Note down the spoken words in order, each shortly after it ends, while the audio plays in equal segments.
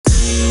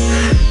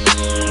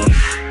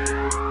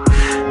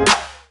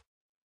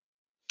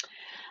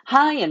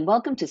Hi, and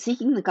welcome to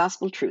Seeking the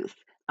Gospel Truth.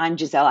 I'm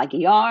Giselle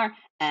Aguiar,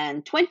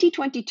 and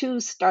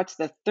 2022 starts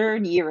the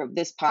third year of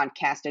this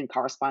podcast and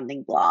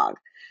corresponding blog.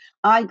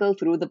 I go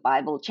through the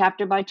Bible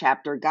chapter by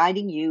chapter,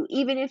 guiding you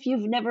even if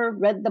you've never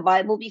read the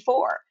Bible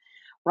before.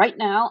 Right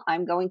now,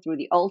 I'm going through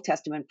the Old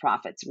Testament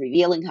prophets,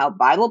 revealing how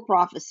Bible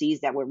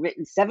prophecies that were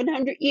written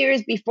 700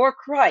 years before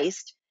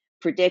Christ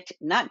predict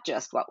not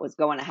just what was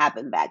going to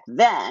happen back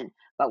then,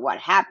 but what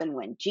happened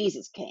when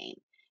Jesus came.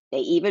 They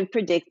even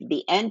predict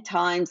the end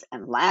times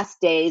and last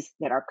days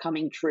that are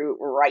coming true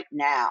right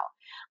now.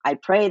 I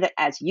pray that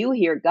as you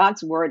hear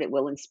God's word, it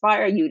will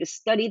inspire you to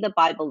study the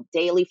Bible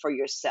daily for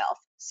yourself.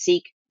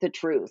 Seek the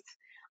truth.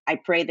 I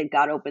pray that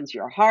God opens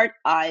your heart,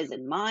 eyes,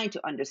 and mind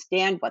to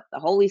understand what the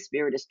Holy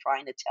Spirit is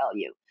trying to tell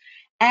you.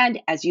 And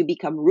as you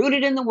become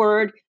rooted in the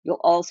word, you'll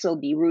also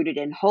be rooted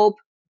in hope,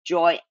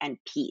 joy, and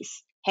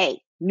peace. Hey,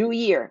 new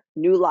year,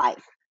 new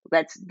life.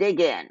 Let's dig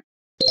in.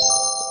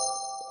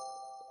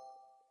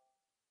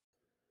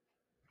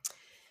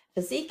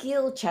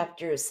 Ezekiel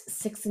chapters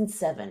 6 and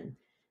 7.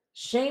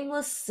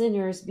 Shameless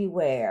sinners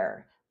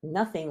beware.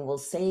 Nothing will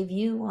save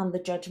you on the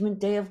judgment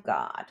day of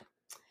God.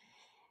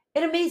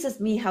 It amazes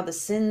me how the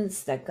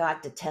sins that God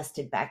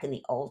detested back in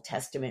the Old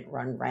Testament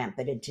run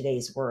rampant in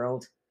today's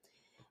world.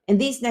 In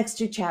these next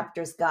two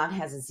chapters, God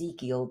has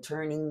Ezekiel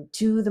turning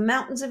to the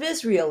mountains of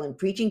Israel and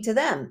preaching to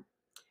them.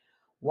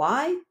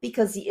 Why?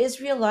 Because the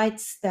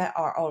Israelites that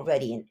are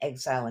already in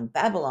exile in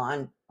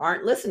Babylon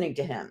aren't listening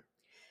to him.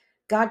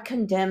 God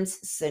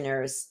condemns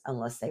sinners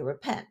unless they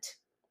repent.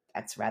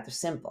 That's rather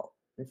simple.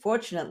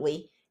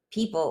 Unfortunately,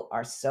 people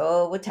are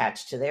so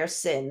attached to their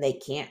sin they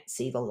can't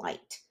see the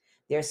light.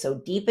 They're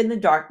so deep in the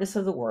darkness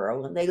of the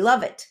world and they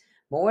love it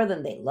more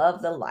than they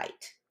love the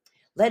light.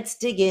 Let's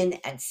dig in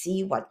and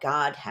see what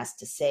God has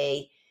to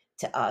say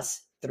to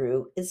us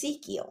through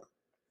Ezekiel.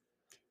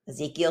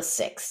 Ezekiel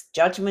 6,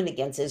 Judgment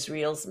against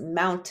Israel's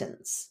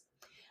mountains.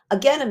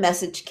 Again, a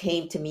message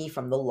came to me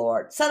from the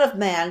Lord. Son of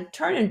man,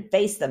 turn and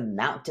face the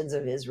mountains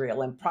of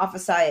Israel and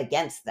prophesy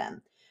against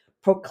them.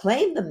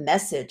 Proclaim the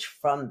message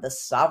from the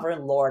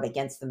sovereign Lord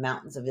against the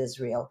mountains of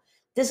Israel.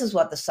 This is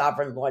what the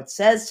sovereign Lord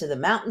says to the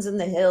mountains and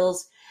the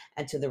hills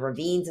and to the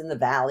ravines and the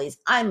valleys.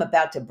 I am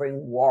about to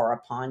bring war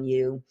upon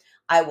you.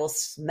 I will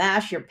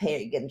smash your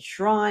pagan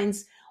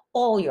shrines.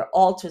 All your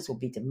altars will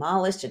be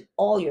demolished and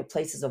all your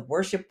places of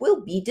worship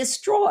will be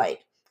destroyed.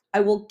 I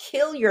will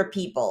kill your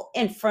people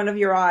in front of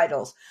your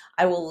idols.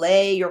 I will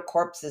lay your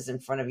corpses in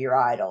front of your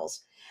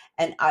idols,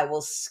 and I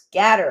will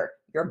scatter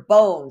your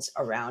bones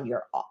around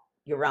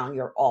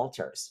your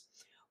altars.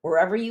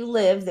 Wherever you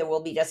live, there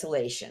will be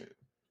desolation.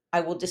 I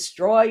will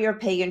destroy your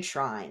pagan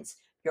shrines.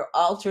 Your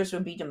altars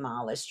will be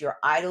demolished. Your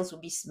idols will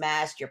be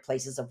smashed. Your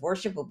places of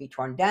worship will be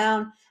torn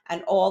down,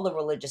 and all the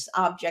religious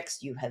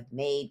objects you have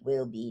made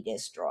will be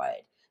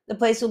destroyed. The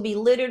place will be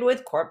littered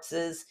with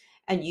corpses,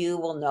 and you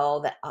will know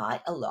that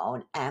I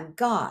alone am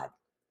God.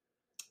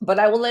 But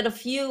I will let a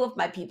few of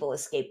my people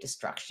escape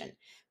destruction.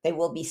 They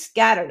will be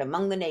scattered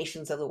among the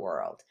nations of the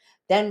world.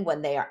 Then,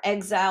 when they are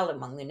exiled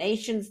among the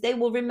nations, they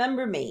will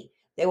remember me.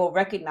 They will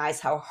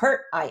recognize how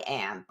hurt I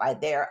am by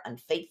their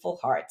unfaithful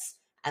hearts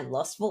and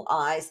lustful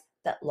eyes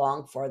that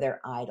long for their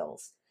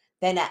idols.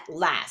 Then at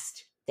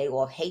last, they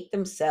will hate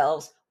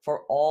themselves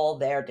for all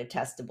their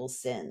detestable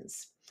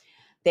sins.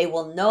 They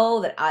will know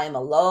that I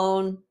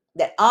alone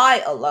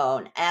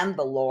am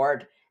the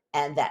Lord,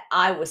 and that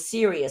I was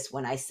serious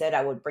when I said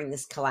I would bring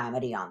this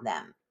calamity on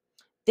them.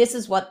 This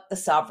is what the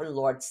sovereign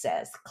Lord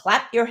says.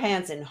 Clap your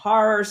hands in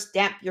horror,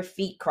 stamp your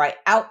feet, cry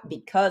out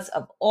because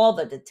of all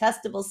the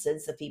detestable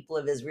sins the people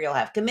of Israel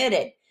have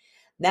committed.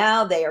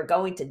 Now they are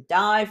going to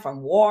die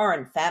from war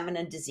and famine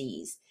and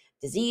disease.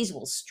 Disease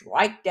will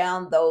strike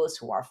down those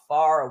who are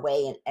far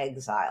away in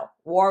exile.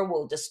 War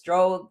will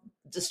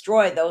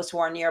destroy those who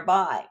are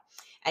nearby,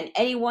 and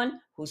anyone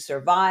who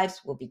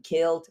survives will be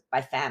killed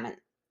by famine.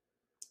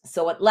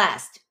 So at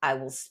last I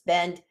will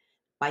spend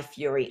my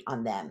fury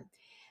on them.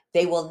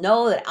 They will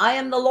know that I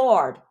am the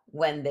Lord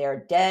when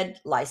their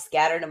dead lie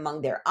scattered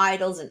among their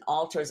idols and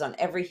altars on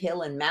every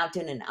hill and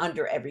mountain and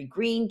under every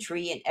green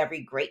tree and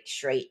every great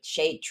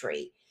shade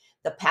tree,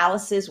 the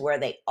palaces where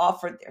they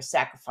offered their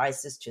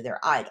sacrifices to their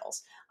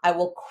idols. I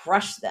will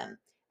crush them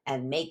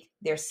and make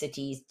their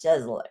cities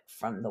desolate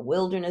from the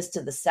wilderness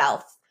to the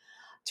south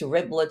to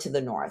Riblah to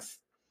the north.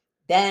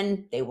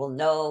 Then they will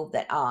know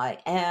that I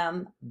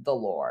am the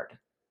Lord.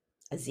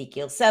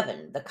 Ezekiel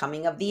 7, the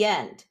coming of the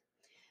end.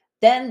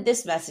 Then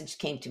this message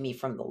came to me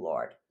from the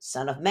Lord.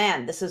 Son of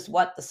man, this is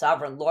what the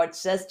sovereign Lord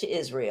says to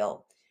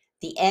Israel.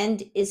 The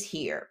end is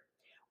here.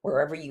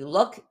 Wherever you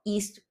look,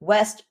 east,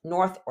 west,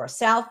 north, or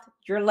south,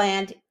 your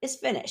land is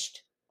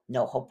finished.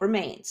 No hope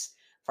remains,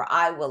 for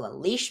I will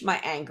unleash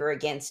my anger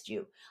against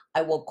you.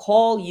 I will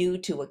call you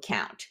to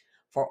account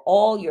for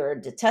all your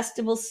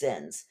detestable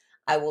sins.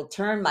 I will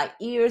turn my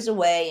ears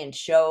away and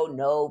show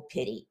no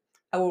pity.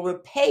 I will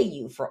repay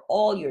you for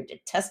all your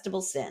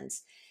detestable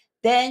sins.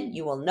 Then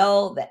you will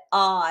know that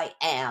I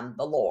am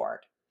the Lord.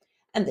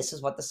 And this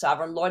is what the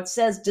sovereign Lord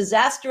says.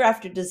 Disaster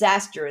after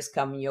disaster is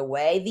coming your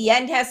way. The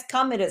end has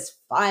come. It has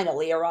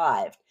finally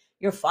arrived.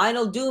 Your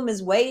final doom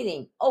is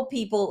waiting. O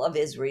people of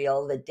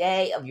Israel, the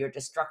day of your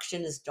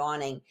destruction is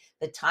dawning.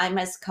 The time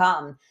has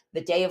come.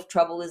 The day of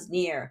trouble is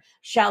near.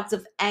 Shouts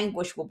of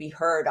anguish will be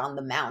heard on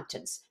the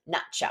mountains,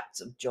 not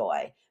shouts of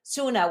joy.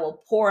 Soon I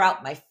will pour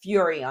out my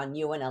fury on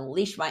you and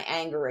unleash my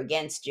anger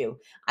against you.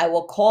 I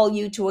will call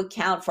you to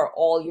account for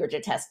all your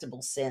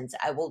detestable sins.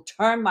 I will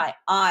turn my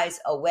eyes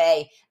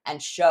away and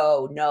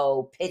show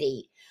no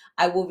pity.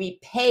 I will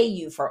repay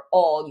you for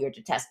all your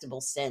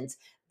detestable sins.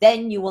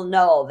 Then you will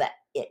know that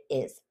it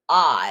is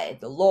I,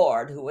 the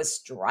Lord, who is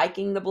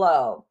striking the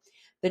blow.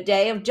 The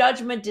day of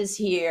judgment is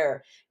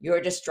here.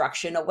 Your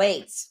destruction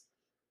awaits.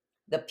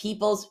 The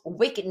people's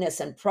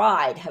wickedness and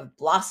pride have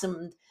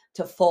blossomed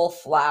to full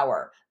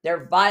flower.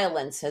 Their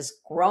violence has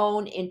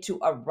grown into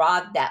a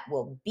rod that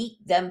will beat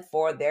them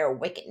for their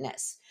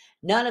wickedness.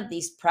 None of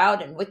these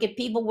proud and wicked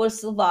people will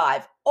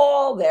survive.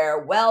 All their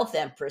wealth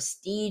and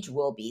prestige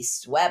will be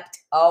swept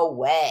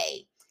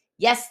away.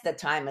 Yes, the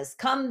time has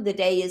come. The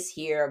day is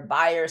here.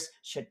 Buyers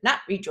should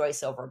not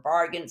rejoice over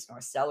bargains, nor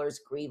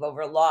sellers grieve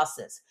over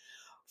losses.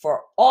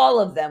 For all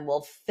of them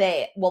will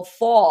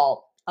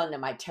fall under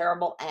my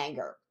terrible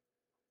anger.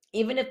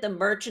 Even if the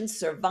merchants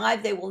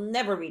survive, they will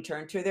never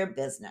return to their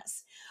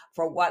business.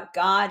 For what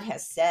God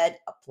has said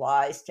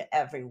applies to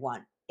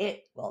everyone.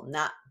 It will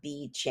not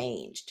be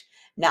changed.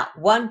 Not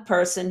one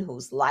person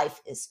whose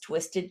life is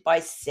twisted by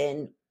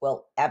sin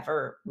will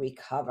ever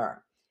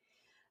recover.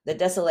 The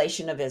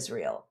desolation of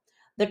Israel.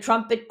 The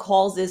trumpet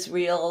calls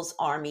Israel's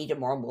army to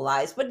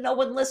mobilize, but no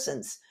one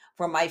listens,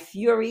 for my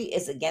fury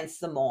is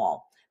against them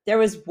all.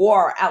 There is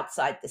war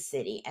outside the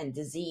city and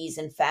disease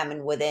and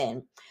famine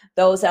within.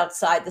 Those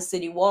outside the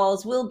city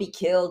walls will be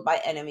killed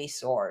by enemy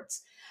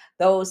swords.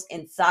 Those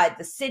inside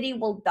the city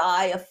will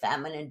die of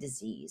famine and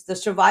disease. The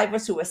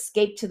survivors who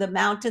escape to the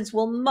mountains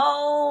will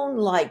moan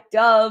like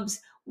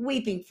doves,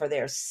 weeping for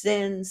their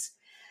sins.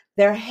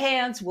 Their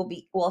hands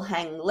will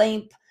hang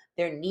limp.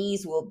 Their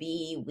knees will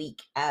be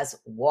weak as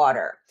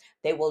water.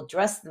 They will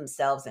dress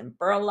themselves in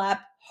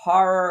burlap.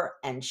 Horror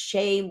and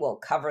shame will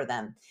cover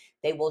them.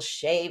 They will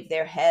shave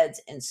their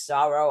heads in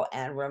sorrow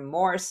and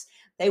remorse.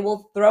 They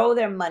will throw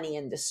their money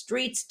in the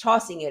streets,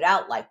 tossing it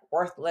out like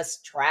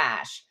worthless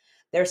trash.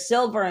 Their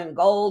silver and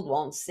gold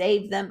won't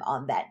save them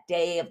on that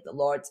day of the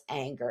Lord's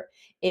anger.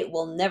 It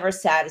will never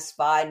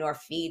satisfy nor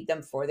feed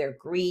them, for their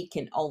greed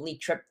can only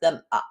trip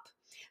them up.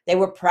 They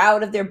were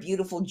proud of their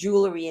beautiful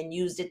jewelry and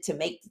used it to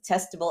make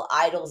detestable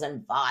idols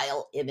and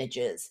vile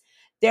images.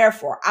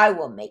 Therefore, I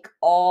will make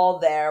all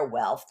their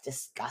wealth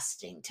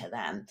disgusting to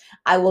them.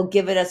 I will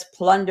give it as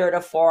plunder to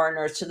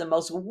foreigners, to the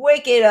most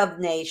wicked of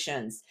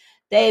nations.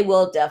 They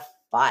will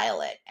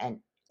defile it, and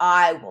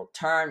I will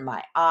turn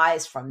my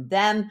eyes from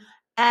them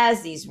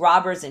as these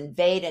robbers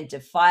invade and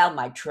defile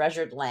my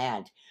treasured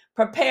land.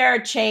 Prepare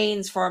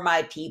chains for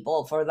my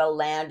people, for the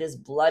land is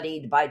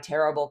bloodied by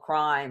terrible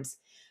crimes.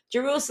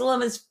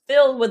 Jerusalem is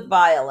filled with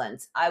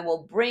violence. I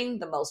will bring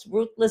the most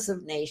ruthless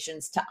of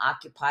nations to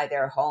occupy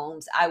their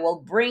homes. I will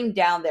bring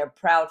down their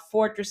proud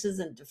fortresses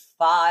and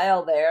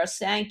defile their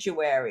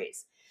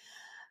sanctuaries.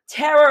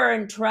 Terror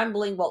and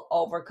trembling will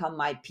overcome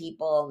my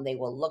people, and they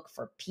will look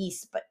for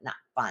peace but not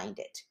find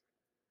it.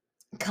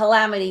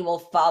 Calamity will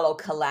follow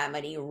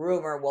calamity.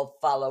 Rumor will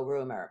follow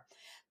rumor.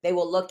 They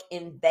will look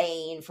in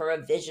vain for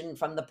a vision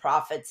from the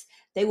prophets.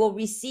 They will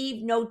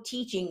receive no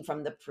teaching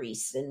from the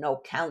priests and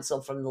no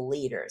counsel from the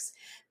leaders.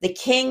 The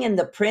king and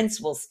the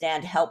prince will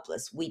stand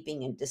helpless,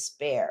 weeping in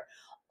despair.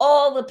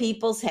 All the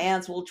people's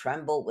hands will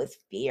tremble with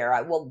fear.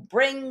 I will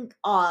bring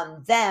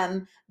on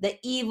them the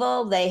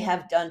evil they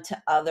have done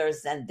to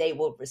others, and they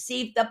will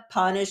receive the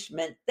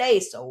punishment they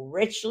so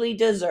richly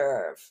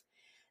deserve.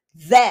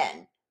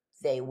 Then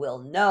they will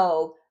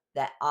know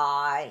that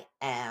I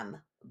am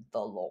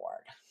the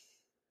Lord.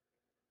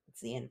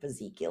 It's the end of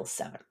Ezekiel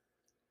 7.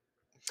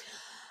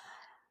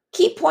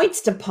 Key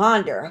points to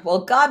ponder.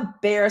 Well,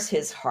 God bears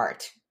his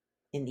heart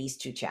in these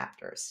two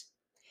chapters.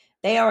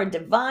 They are a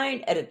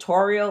divine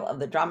editorial of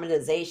the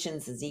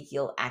dramatizations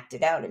Ezekiel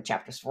acted out in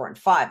chapters 4 and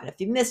 5. And if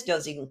you missed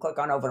those, you can click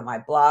on over to my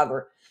blog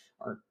or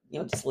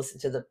just listen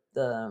to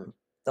the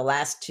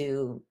last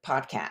two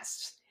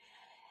podcasts.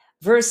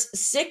 Verse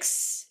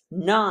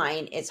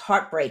 6-9 is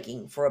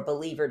heartbreaking for a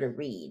believer to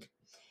read.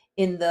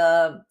 In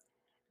the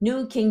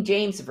New King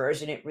James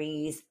Version, it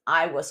reads,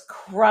 I was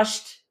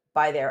crushed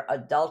by their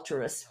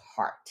adulterous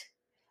heart.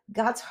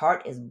 God's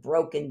heart is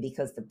broken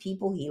because the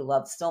people he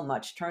loved so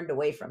much turned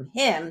away from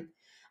him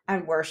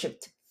and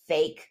worshiped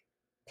fake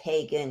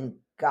pagan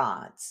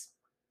gods.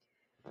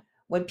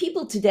 When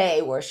people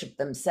today worship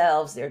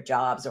themselves, their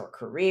jobs or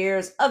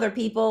careers, other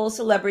people,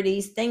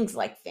 celebrities, things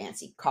like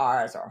fancy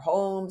cars or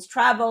homes,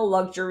 travel,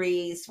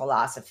 luxuries,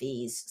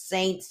 philosophies,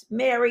 saints,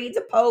 Mary,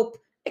 the Pope,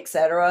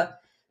 etc.,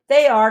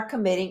 they are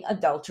committing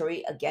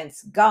adultery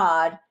against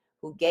God,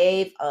 who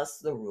gave us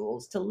the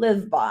rules to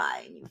live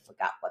by. And you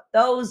forgot what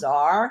those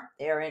are.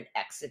 They're in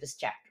Exodus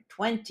chapter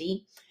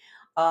 20.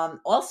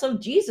 Also,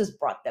 Jesus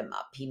brought them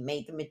up. He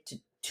made them into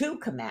 2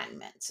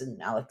 commandments. And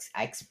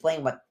I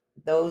explain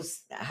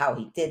how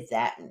he did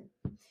that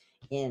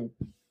in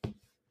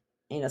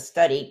a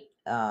study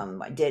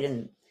I did,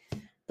 and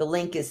the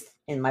link is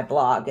in my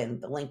blog,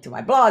 and the link to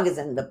my blog is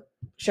in the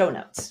show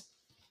notes.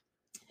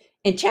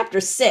 In chapter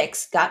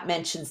 6, God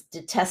mentions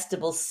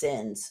detestable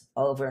sins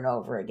over and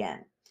over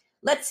again.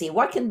 Let's see,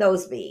 what can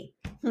those be?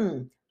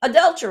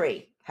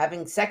 Adultery,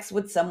 having sex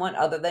with someone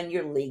other than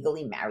your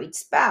legally married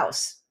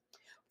spouse.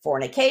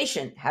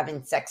 Fornication,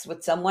 having sex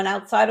with someone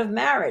outside of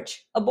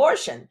marriage.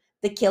 Abortion,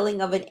 the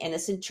killing of an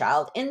innocent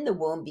child in the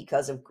womb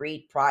because of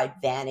greed, pride,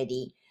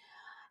 vanity,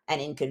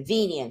 and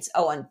inconvenience.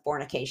 Oh, and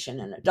fornication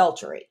and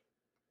adultery,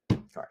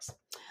 of course.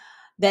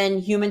 Then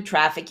human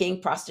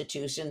trafficking,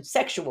 prostitution,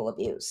 sexual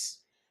abuse,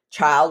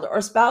 child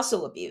or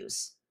spousal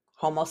abuse,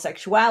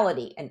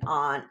 homosexuality, and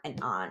on and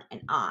on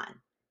and on.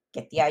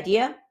 Get the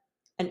idea?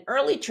 An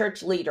early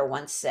church leader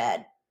once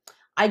said,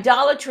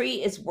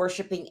 idolatry is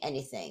worshiping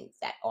anything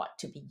that ought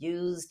to be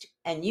used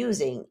and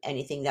using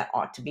anything that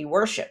ought to be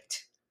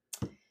worshiped.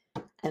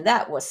 And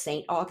that was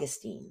St.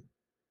 Augustine.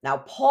 Now,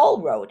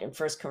 Paul wrote in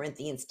 1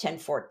 Corinthians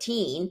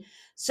 10:14,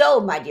 so,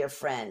 my dear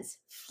friends,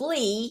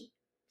 flee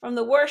from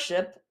the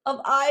worship of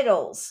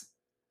idols.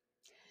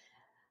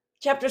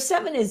 Chapter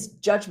 7 is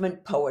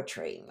judgment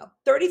poetry.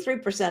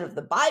 33% of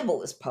the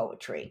Bible is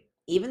poetry,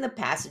 even the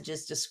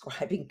passages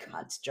describing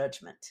God's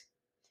judgment.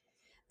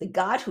 The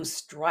God who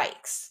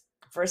strikes.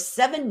 Verse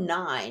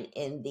 7:9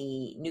 in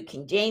the New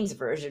King James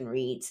Version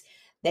reads,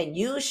 then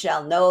you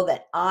shall know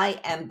that I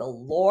am the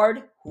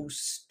Lord who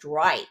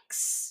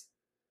strikes.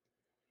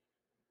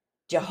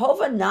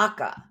 Jehovah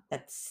Naka,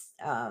 that's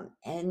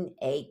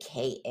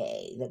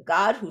N-A-K-A, the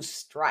God who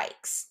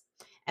strikes.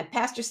 And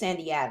Pastor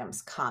Sandy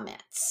Adams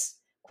comments,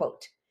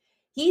 quote,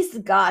 he's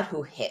the God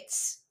who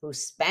hits, who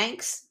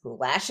spanks, who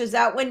lashes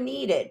out when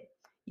needed.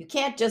 You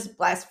can't just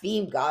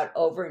blaspheme God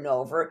over and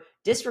over,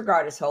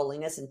 disregard his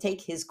holiness, and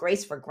take his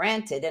grace for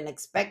granted and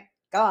expect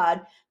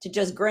God to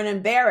just grin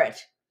and bear it.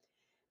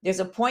 There's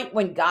a point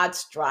when God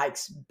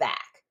strikes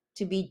back.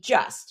 To be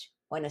just,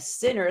 when a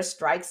sinner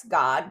strikes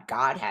God,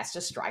 God has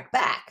to strike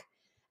back.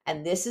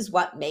 And this is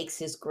what makes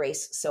his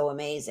grace so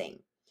amazing.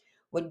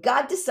 When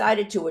God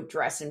decided to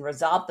address and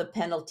resolve the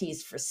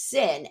penalties for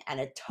sin and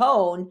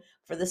atone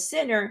for the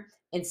sinner,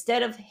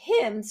 instead of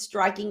him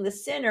striking the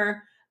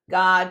sinner,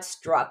 God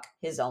struck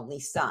his only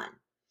son.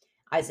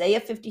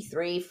 Isaiah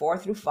 53,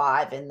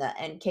 4-5 in the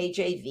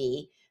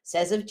NKJV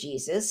says of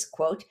Jesus,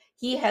 quote,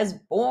 he has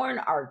borne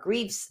our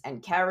griefs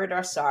and carried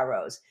our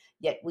sorrows,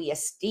 yet we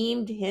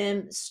esteemed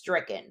him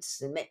stricken,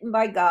 smitten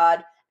by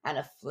God, and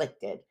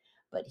afflicted.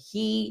 But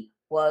he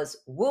was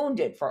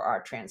wounded for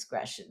our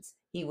transgressions.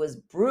 He was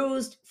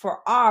bruised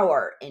for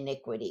our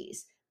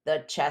iniquities.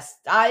 The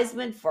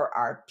chastisement for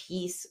our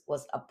peace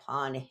was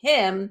upon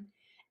him,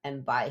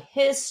 and by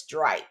his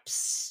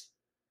stripes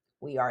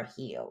we are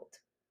healed.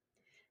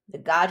 The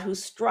God who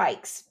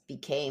strikes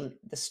became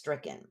the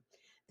stricken.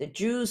 The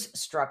Jews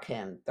struck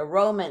him. The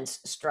Romans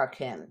struck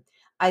him.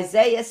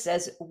 Isaiah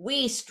says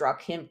we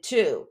struck him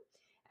too.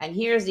 And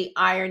here's the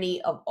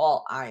irony of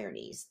all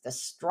ironies. The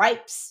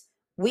stripes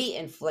we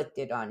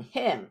inflicted on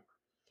him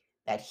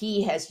that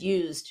he has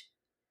used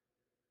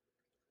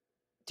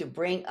to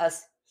bring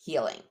us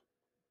healing.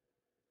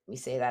 Let me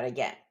say that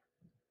again.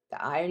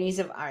 The ironies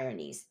of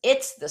ironies.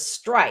 It's the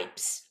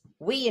stripes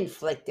we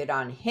inflicted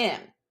on him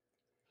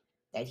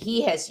that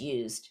he has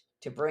used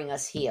to bring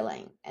us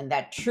healing. And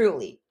that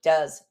truly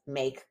does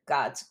make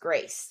God's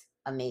grace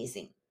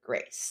amazing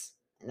grace.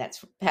 And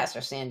that's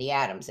Pastor Sandy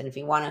Adams. And if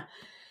you want to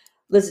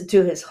listen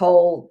to his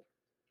whole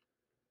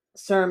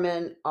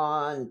sermon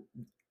on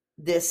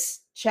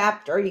this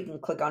chapter, you can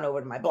click on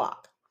over to my blog.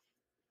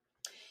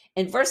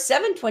 In verse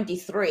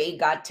 7:23,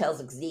 God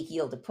tells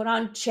Ezekiel to put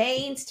on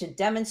chains to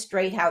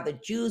demonstrate how the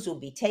Jews will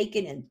be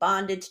taken in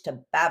bondage to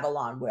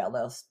Babylon, where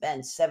they'll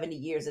spend 70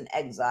 years in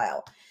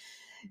exile.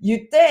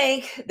 You'd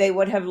think they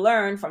would have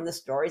learned from the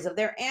stories of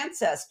their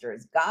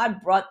ancestors.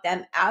 God brought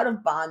them out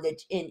of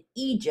bondage in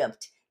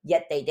Egypt,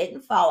 yet they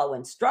didn't follow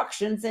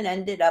instructions and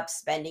ended up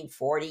spending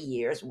 40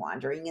 years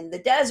wandering in the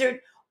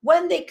desert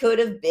when they could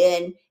have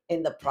been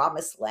in the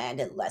promised land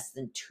in less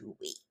than 2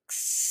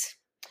 weeks.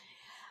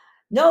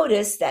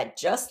 Notice that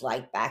just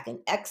like back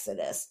in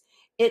Exodus,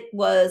 it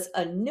was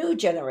a new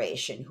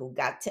generation who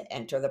got to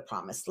enter the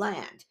promised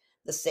land.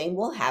 The same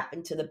will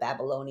happen to the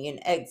Babylonian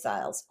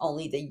exiles,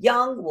 only the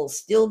young will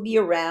still be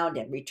around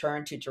and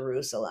return to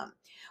Jerusalem.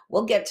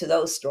 We'll get to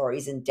those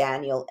stories in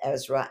Daniel,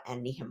 Ezra,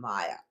 and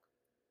Nehemiah.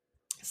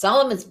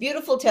 Solomon's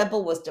beautiful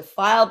temple was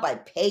defiled by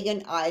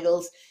pagan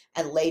idols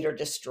and later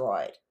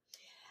destroyed.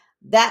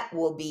 That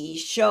will be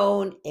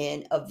shown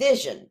in a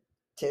vision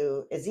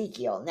to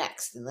Ezekiel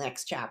next, in the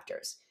next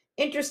chapters.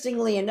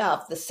 Interestingly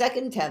enough, the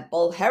second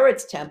temple,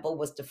 Herod's temple,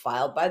 was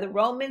defiled by the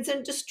Romans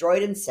and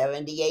destroyed in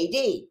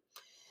 70 AD.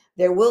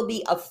 There will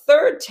be a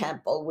third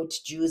temple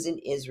which Jews in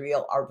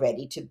Israel are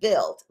ready to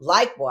build.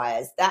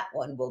 Likewise, that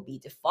one will be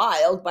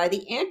defiled by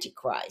the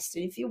Antichrist.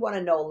 And if you want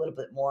to know a little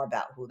bit more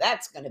about who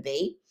that's going to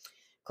be,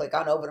 click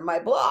on over to my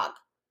blog.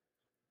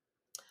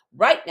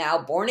 Right now,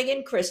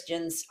 born-again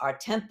Christians are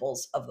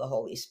temples of the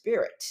Holy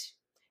Spirit,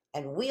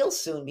 and we'll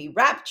soon be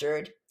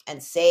raptured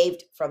and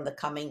saved from the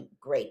coming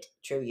great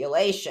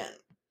tribulation.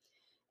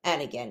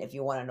 And again, if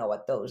you want to know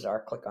what those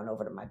are, click on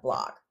over to my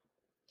blog.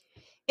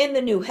 In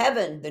the new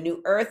heaven, the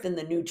new earth, and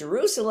the new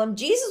Jerusalem,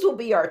 Jesus will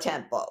be our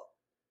temple.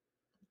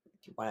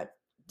 If you want to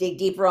dig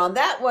deeper on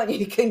that one,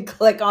 you can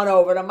click on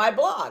over to my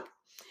blog.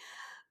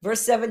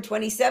 Verse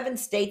 727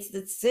 states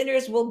that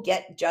sinners will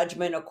get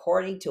judgment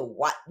according to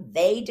what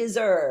they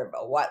deserve,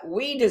 what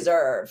we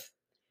deserve.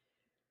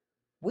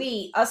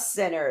 We, us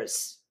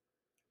sinners,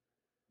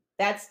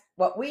 that's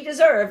what we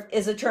deserve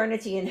is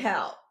eternity in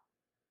hell.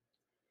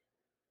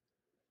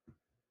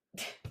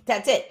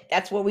 That's it.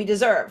 That's what we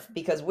deserve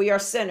because we are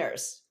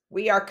sinners.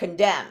 We are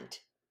condemned.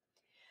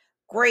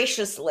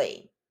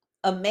 Graciously,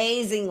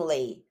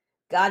 amazingly,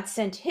 God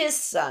sent his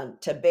son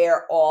to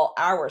bear all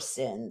our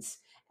sins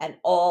and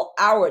all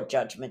our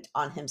judgment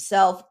on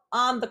himself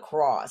on the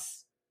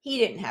cross. He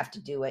didn't have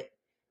to do it,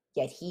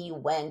 yet he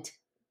went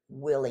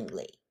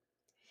willingly.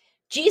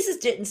 Jesus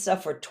didn't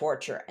suffer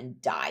torture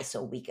and die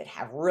so we could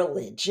have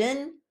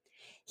religion.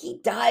 He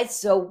died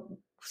so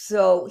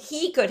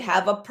he could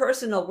have a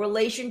personal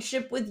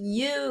relationship with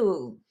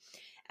you.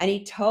 And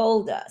he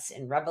told us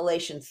in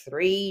Revelation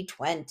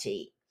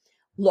 3:20,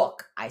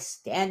 "Look, I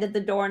stand at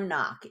the door and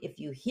knock. If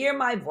you hear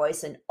my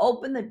voice and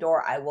open the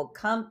door, I will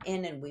come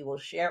in and we will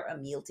share a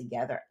meal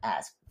together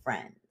as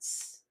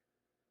friends."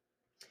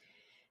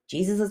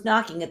 Jesus is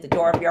knocking at the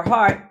door of your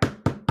heart.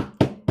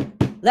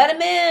 Let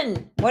him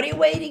in. What are you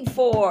waiting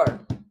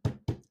for?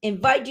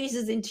 Invite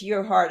Jesus into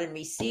your heart and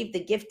receive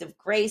the gift of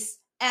grace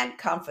and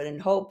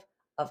confident hope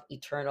of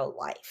eternal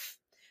life.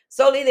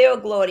 Soli Deo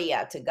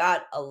Gloria. To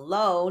God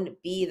alone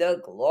be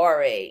the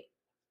glory.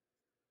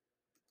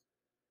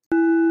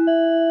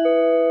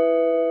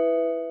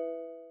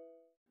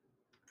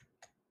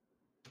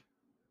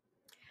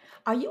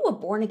 Are you a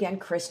born-again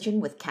Christian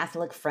with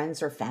Catholic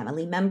friends or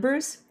family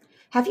members?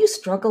 Have you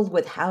struggled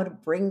with how to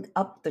bring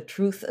up the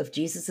truth of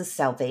Jesus'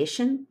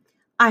 salvation?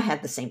 I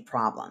had the same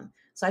problem,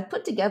 so I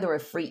put together a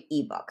free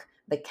ebook,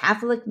 The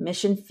Catholic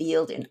Mission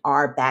Field in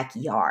Our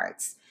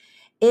Backyards.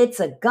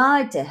 It's a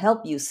guide to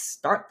help you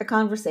start the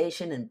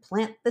conversation and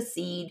plant the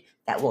seed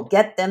that will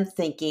get them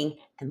thinking,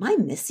 am I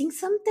missing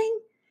something?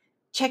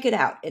 Check it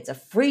out. It's a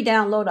free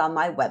download on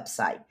my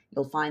website.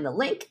 You'll find the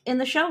link in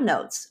the show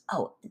notes.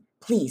 Oh,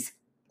 please,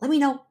 let me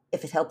know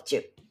if it helped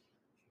you.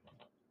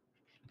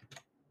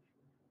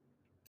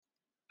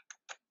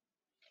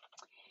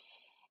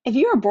 If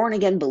you're a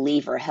born-again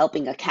believer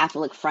helping a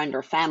Catholic friend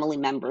or family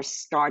member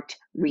start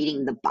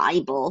reading the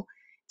Bible,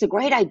 it's a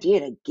great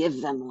idea to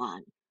give them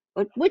one.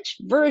 But which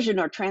version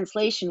or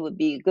translation would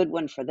be a good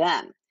one for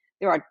them?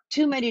 There are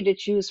too many to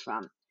choose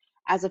from.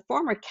 As a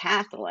former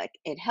Catholic,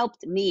 it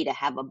helped me to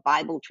have a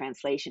Bible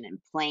translation in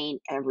plain,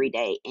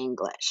 everyday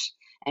English.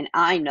 And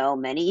I know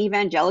many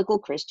evangelical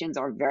Christians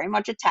are very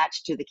much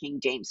attached to the King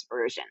James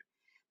Version.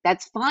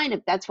 That's fine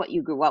if that's what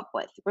you grew up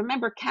with.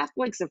 Remember,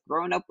 Catholics have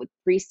grown up with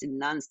priests and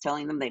nuns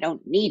telling them they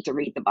don't need to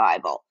read the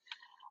Bible.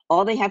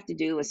 All they have to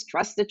do is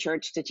trust the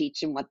church to teach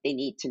them what they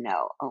need to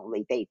know,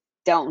 only they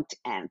don't,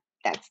 and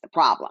that's the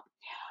problem.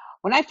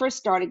 When I first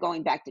started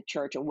going back to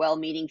church, a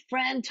well-meaning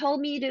friend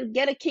told me to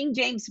get a King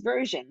James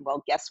Version.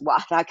 Well, guess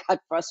what? I got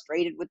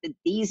frustrated with the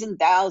these and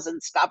thous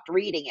and stopped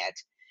reading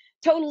it,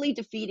 totally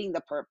defeating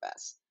the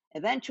purpose.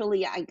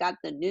 Eventually, I got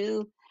the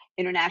New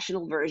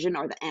International Version,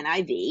 or the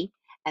NIV,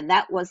 and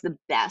that was the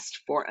best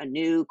for a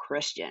new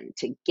Christian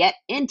to get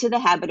into the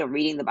habit of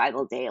reading the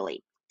Bible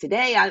daily.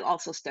 Today, I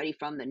also study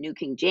from the New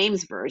King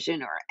James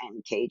Version, or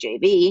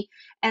NKJV,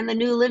 and the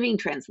New Living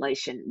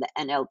Translation, the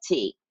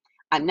NLT.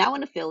 I'm now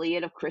an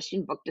affiliate of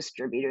Christian Book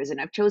Distributors, and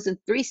I've chosen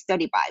 3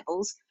 study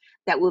Bibles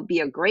that will be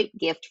a great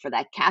gift for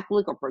that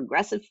Catholic or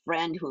progressive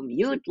friend whom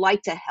you'd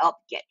like to help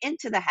get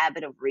into the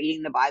habit of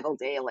reading the Bible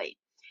daily.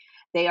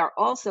 They're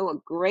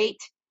also great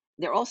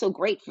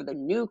for the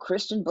new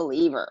Christian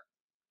believer.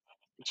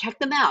 Check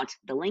them out.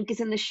 The link is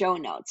in the show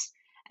notes.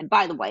 And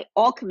by the way,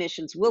 all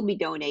commissions will be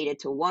donated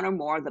to one or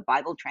more of the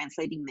Bible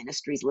translating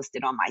ministries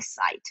listed on my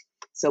site.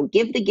 So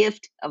give the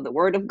gift of the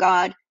Word of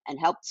God and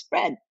help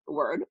spread the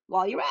word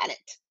while you're at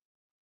it.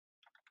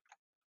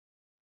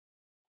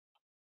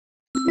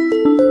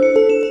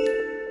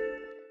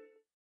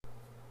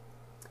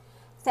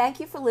 Thank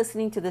you for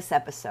listening to this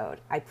episode.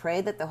 I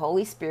pray that the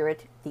Holy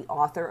Spirit, the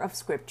author of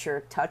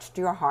Scripture, touched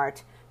your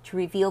heart to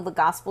reveal the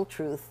gospel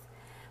truth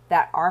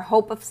that our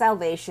hope of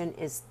salvation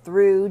is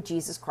through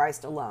Jesus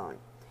Christ alone.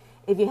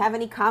 If you have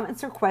any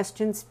comments or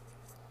questions,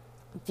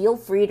 feel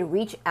free to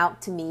reach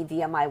out to me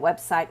via my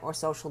website or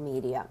social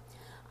media.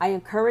 I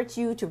encourage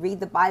you to read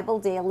the Bible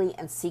daily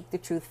and seek the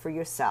truth for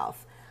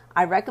yourself.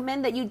 I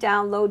recommend that you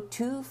download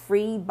 2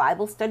 free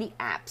Bible study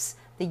apps,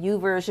 the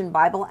YouVersion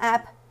Bible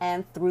app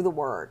and Through the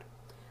Word.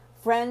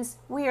 Friends,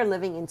 we are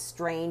living in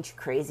strange,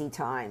 crazy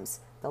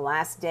times, the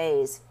last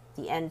days,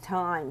 the end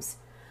times.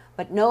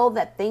 But know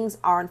that things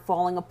aren't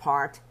falling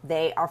apart,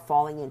 they are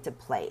falling into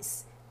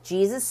place.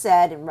 Jesus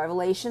said in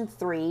Revelation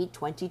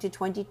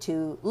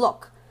 3:20-22,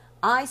 "Look,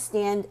 I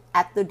stand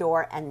at the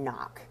door and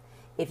knock.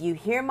 If you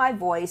hear my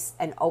voice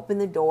and open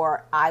the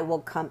door, I will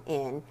come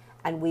in,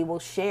 and we will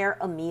share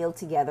a meal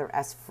together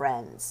as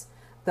friends.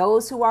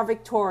 Those who are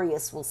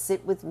victorious will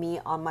sit with me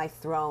on my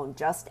throne,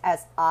 just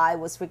as I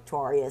was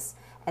victorious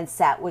and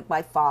sat with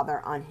my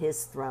Father on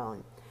his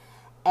throne.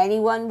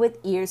 Anyone with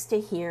ears to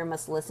hear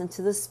must listen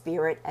to the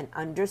Spirit and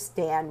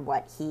understand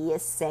what he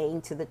is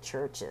saying to the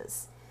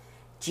churches.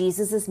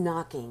 Jesus is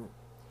knocking.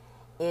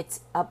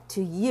 It's up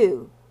to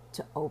you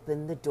to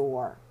open the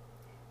door.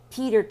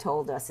 Peter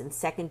told us in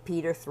 2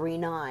 Peter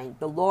 3:9,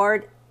 the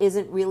Lord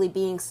isn't really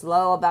being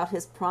slow about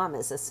his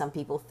promise, as some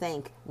people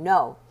think.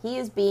 No, he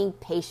is being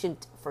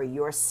patient for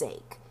your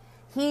sake.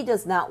 He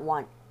does not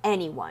want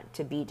anyone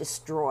to be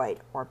destroyed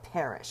or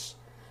perish,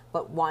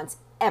 but wants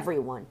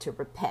everyone to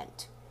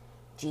repent.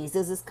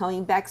 Jesus is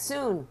coming back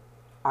soon.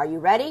 Are you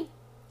ready?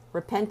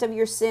 Repent of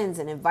your sins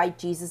and invite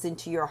Jesus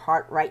into your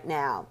heart right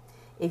now.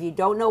 If you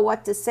don't know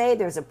what to say,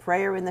 there's a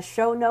prayer in the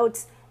show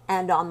notes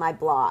and on my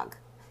blog.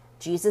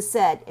 Jesus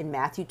said in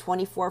Matthew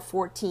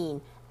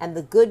 24:14, and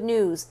the good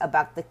news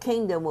about the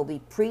kingdom will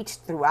be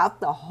preached throughout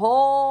the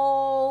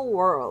whole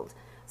world,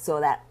 so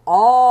that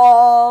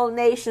all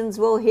nations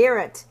will hear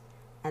it,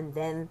 and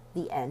then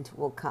the end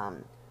will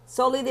come.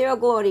 Soli Deo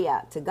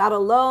Gloria, to God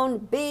alone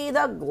be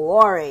the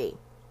glory.